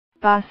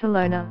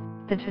Barcelona.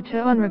 The tattoo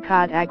on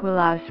Ricard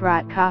Aguilar's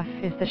right calf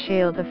is the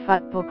shield of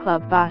Football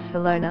Club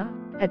Barcelona,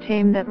 a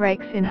team that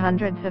rakes in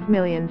hundreds of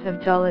millions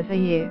of dollars a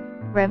year,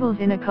 revels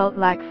in a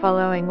cult-like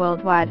following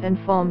worldwide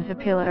and forms a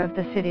pillar of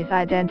the city's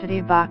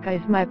identity. Barca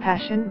is my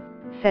passion,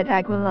 said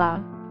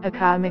Aguilar, a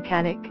car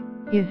mechanic,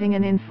 using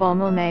an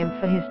informal name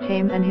for his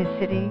team and his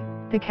city,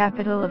 the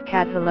capital of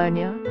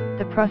Catalonia,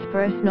 the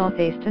prosperous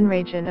northeastern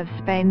region of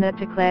Spain that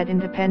declared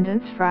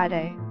independence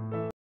Friday.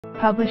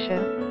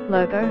 Publisher,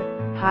 logo,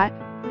 height,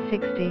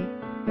 60,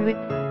 width,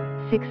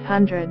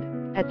 600,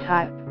 a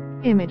type,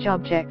 image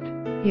object,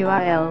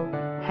 URL,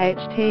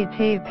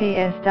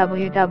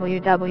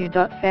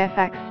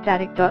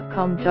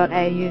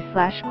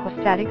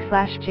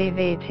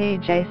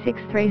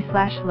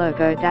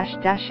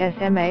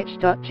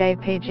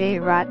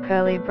 right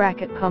curly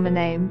bracket comma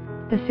name,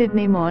 The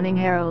Sydney Morning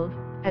Herald,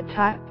 a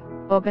type,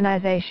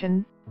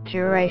 organisation,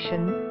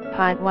 duration,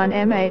 pint 1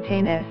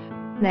 M18s,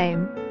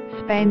 name,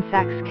 Spain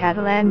Sacs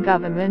Catalan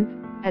Government,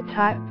 a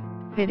type,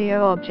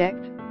 video object,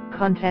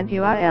 content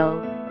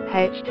URL,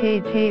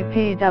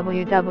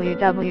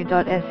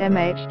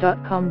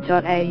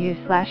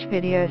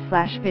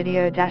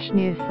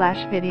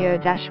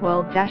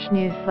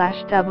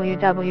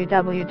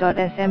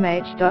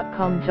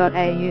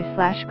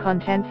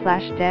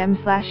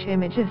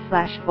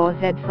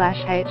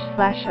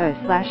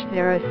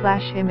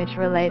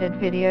 related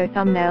video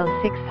thumbnail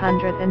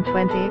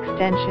 620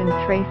 extension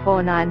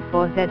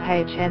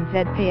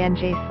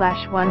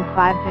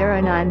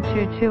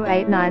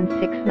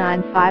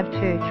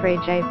 3494ZHNZ-PNG/1509228969523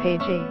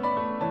 JPG.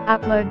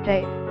 Upload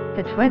date,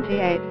 the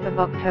 28th of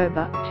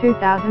October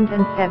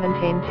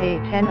 2017 T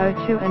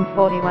 10:02 and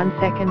 41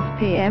 seconds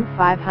PM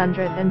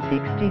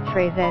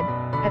 563Z.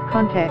 At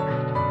context,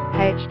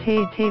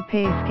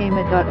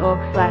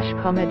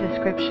 http://schema.org/,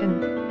 description,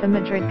 the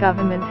Madrid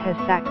government has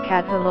sacked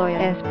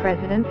Catalan's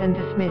president and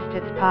dismissed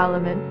its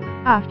parliament,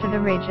 after the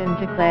region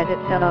declared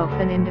itself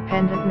an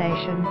independent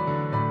nation.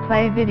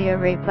 Play video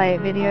replay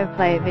video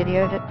play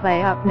video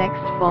play up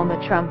next former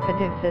Trump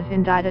advisors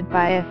indicted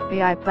by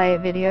FBI play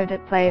video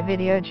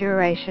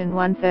duration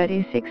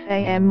 1:36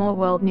 AM more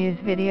world news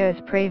videos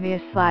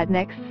previous slide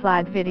next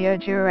slide video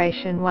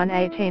duration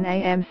 1:18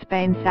 AM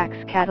Spain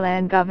sacks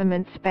Catalan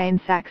government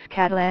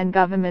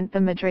The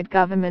Madrid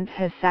government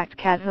has sacked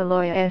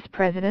Catalan's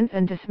president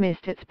and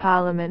dismissed its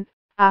parliament,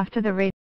 after the